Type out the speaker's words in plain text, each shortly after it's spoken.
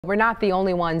We're not the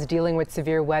only ones dealing with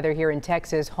severe weather here in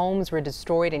Texas. Homes were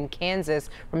destroyed in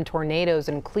Kansas from tornadoes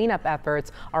and cleanup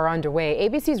efforts are underway.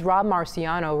 ABC's Rob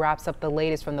Marciano wraps up the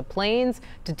latest from the plains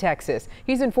to Texas.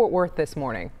 He's in Fort Worth this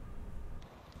morning.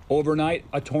 Overnight,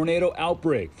 a tornado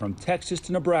outbreak from Texas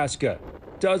to Nebraska.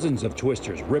 Dozens of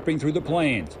twisters ripping through the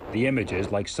plains. The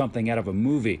images like something out of a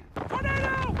movie.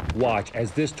 Tornado! Watch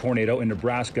as this tornado in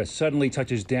Nebraska suddenly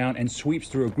touches down and sweeps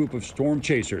through a group of storm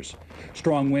chasers.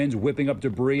 Strong winds whipping up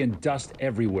debris and dust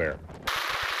everywhere.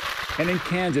 And in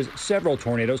Kansas, several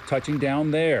tornadoes touching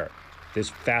down there. This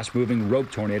fast-moving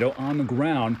rope tornado on the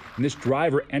ground, and this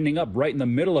driver ending up right in the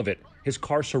middle of it. His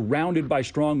car surrounded by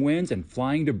strong winds and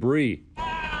flying debris.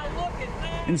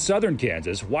 In southern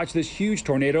Kansas, watch this huge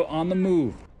tornado on the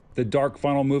move. The dark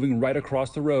funnel moving right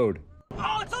across the road.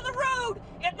 Oh, it's on the road!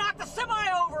 It knocked the semi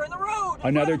over in the road!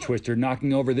 Another twister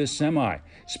knocking over this semi,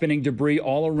 spinning debris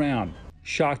all around.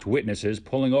 Shocked witnesses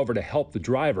pulling over to help the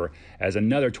driver as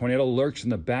another tornado lurks in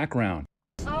the background.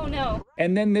 Oh no.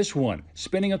 And then this one,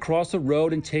 spinning across the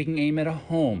road and taking aim at a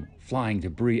home, flying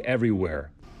debris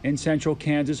everywhere. In central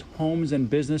Kansas, homes and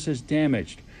businesses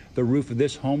damaged. The roof of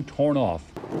this home torn off.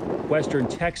 Western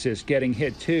Texas getting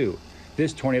hit too.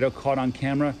 This tornado caught on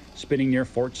camera spinning near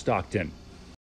Fort Stockton.